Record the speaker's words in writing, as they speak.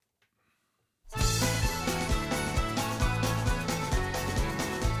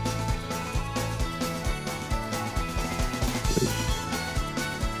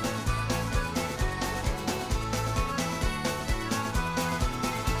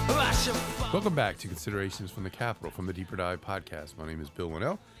Welcome back to Considerations from the Capitol from the Deeper Dive podcast. My name is Bill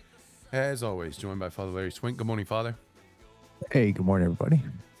Winnell. As always, joined by Father Larry Swink. Good morning, Father. Hey, good morning, everybody.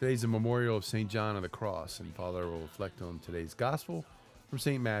 Today's the memorial of St. John of the Cross, and Father will reflect on today's gospel from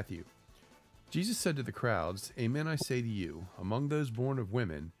St. Matthew. Jesus said to the crowds, "Amen, I say to you, among those born of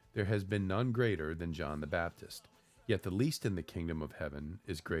women, there has been none greater than John the Baptist. Yet the least in the kingdom of heaven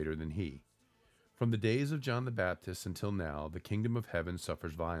is greater than he. From the days of John the Baptist until now, the kingdom of heaven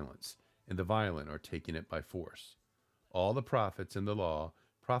suffers violence, and the violent are taking it by force. All the prophets and the law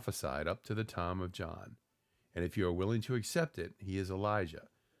prophesied up to the time of John. And if you are willing to accept it, he is Elijah,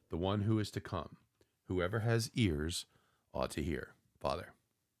 the one who is to come. Whoever has ears ought to hear." Father.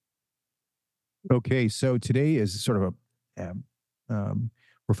 Okay, so today is sort of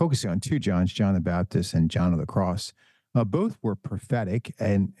we're focusing on two Johns, John the Baptist and John of the Cross. Both were prophetic,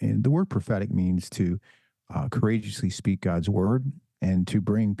 and the word prophetic means to courageously speak God's word and to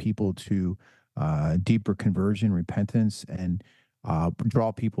bring people to deeper conversion, repentance, and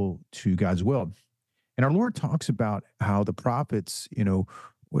draw people to God's will. And our Lord talks about how the prophets,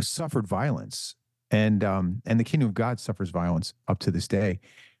 was suffered violence, and the kingdom of God suffers violence up to this day.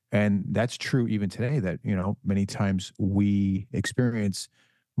 And that's true even today, that, many times we experience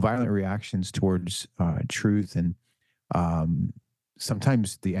violent reactions towards truth. And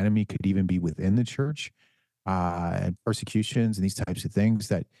sometimes the enemy could even be within the church, and persecutions and these types of things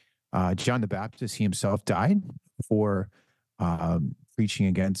that John the Baptist, he himself died for preaching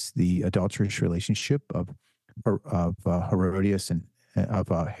against the adulterous relationship of Herodias and of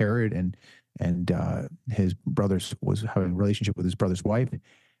Herod, and his brothers was having a relationship with his brother's wife.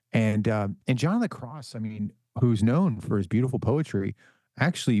 And John of the Cross, who's known for his beautiful poetry,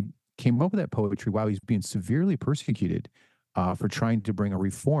 actually came up with that poetry while he's being severely persecuted for trying to bring a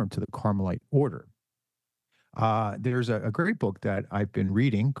reform to the Carmelite order. There's a great book that I've been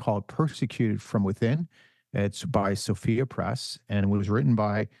reading called Persecuted from Within. It's by Sophia Press, and it was written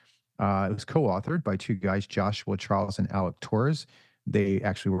by, it was co-authored by two guys, Joshua Charles and Alec Torres. They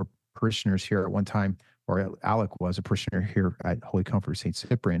actually were parishioners here at one time, or Alec was a parishioner here at Holy Comfort St.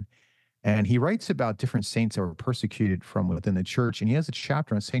 Cyprian. And he writes about different saints that were persecuted from within the church. And he has a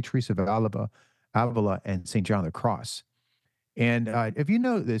chapter on St. Teresa of Avila and St. John of the Cross. And if you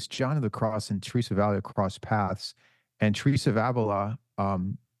know this, John of the Cross and Teresa of Avila crossed paths, and Teresa of Avila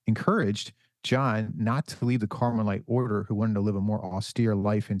encouraged John not to leave the Carmelite order, who wanted to live a more austere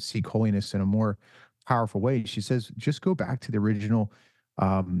life and seek holiness in a more powerful way. She says, just go back to the original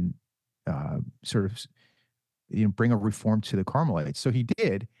sort of, bring a reform to the Carmelites. So he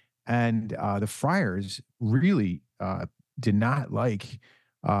did. And the friars really did not like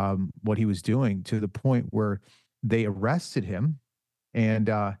what he was doing, to the point where they arrested him, and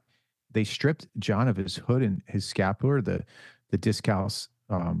they stripped John of his hood and his scapular, the Discalced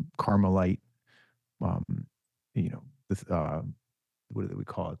Carmelite, what do we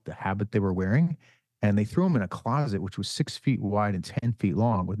call it? The habit they were wearing. And they threw him in a closet, which was 6 feet wide and 10 feet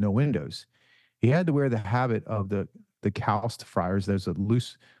long with no windows. He had to wear the habit of the Calced friars. There's a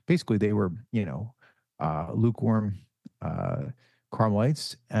loose, basically they were, lukewarm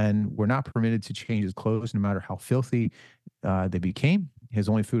Carmelites, and were not permitted to change his clothes, no matter how filthy they became. His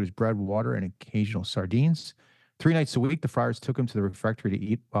only food was bread, water, and occasional sardines. 3 nights a week, the friars took him to the refectory to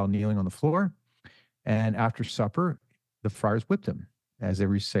eat while kneeling on the floor. And after supper, the friars whipped him as they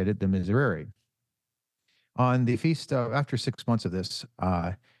recited the Miserere. On the feast of, after 6 months of this,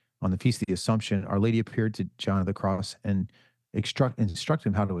 on the Feast of the Assumption, Our Lady appeared to John of the Cross and instructed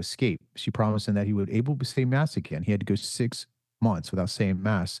him how to escape. She promised him that he would be able to say Mass again. He had to go 6 months without saying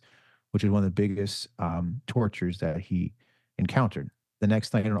Mass, which is one of the biggest tortures that he encountered. The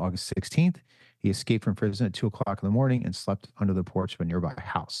next night, on August 16th, he escaped from prison at 2 o'clock in the morning and slept under the porch of a nearby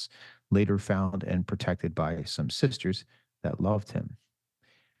house, later found and protected by some sisters that loved him.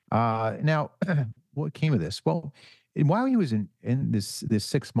 Now, what came of this? Well, while he was in this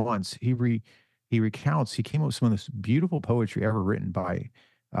 6 months, he recounts, he came up with some of this beautiful poetry ever written by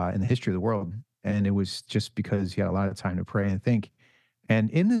in the history of the world. And it was just because he had a lot of time to pray and think.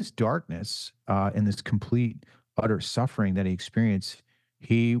 And in this darkness, in this complete, utter suffering that he experienced,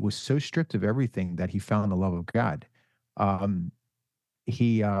 he was so stripped of everything that he found the love of God.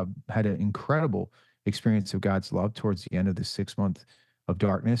 He had an incredible experience of God's love towards the end of the 6 month of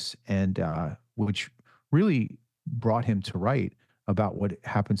darkness, and which really brought him to write about what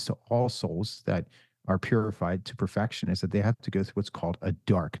happens to all souls that are purified to perfection, is that they have to go through what's called a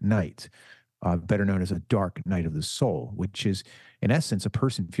dark night, better known as a dark night of the soul, which is, in essence, a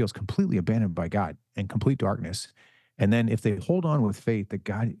person feels completely abandoned by God and complete darkness. And then if they hold on with faith, that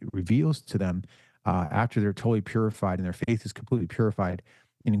God reveals to them after they're totally purified and their faith is completely purified,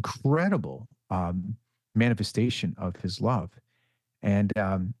 an incredible manifestation of his love. And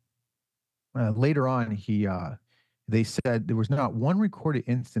later on, they said there was not one recorded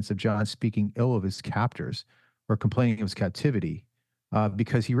instance of John speaking ill of his captors or complaining of his captivity,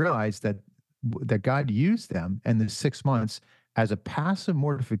 because he realized that God used them in the 6 months as a passive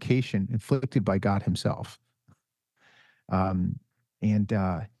mortification inflicted by God Himself. Um, and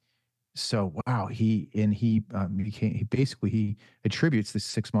so, wow, he basically he attributes the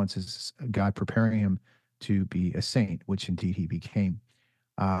 6 months as God preparing him to be a saint, which indeed he became.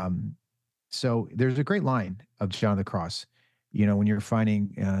 Um, so there's a great line of John of the Cross. When you're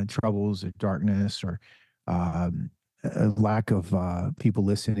finding troubles or darkness or um, a lack of people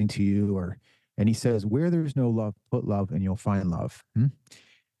listening to you, and he says, "Where there's no love, put love, and you'll find love."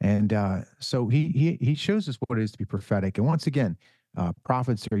 And so he shows us what it is to be prophetic. And once again,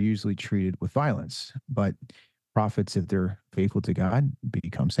 prophets are usually treated with violence, but prophets, if they're faithful to God,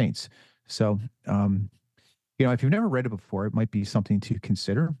 become saints. So, if you've never read it before, it might be something to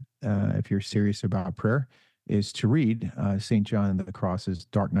consider if you're serious about prayer, is to read St. John of the Cross's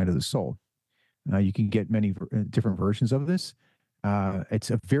Dark Night of the Soul. You can get many different versions of this.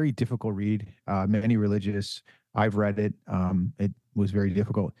 It's a very difficult read. Many religious, I've read it. It was very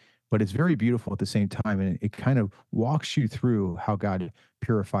difficult, but it's very beautiful at the same time. And it kind of walks you through how God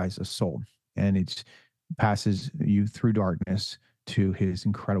purifies a soul, and it passes you through darkness to his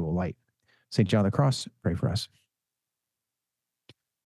incredible light. St. John of the Cross, pray for us.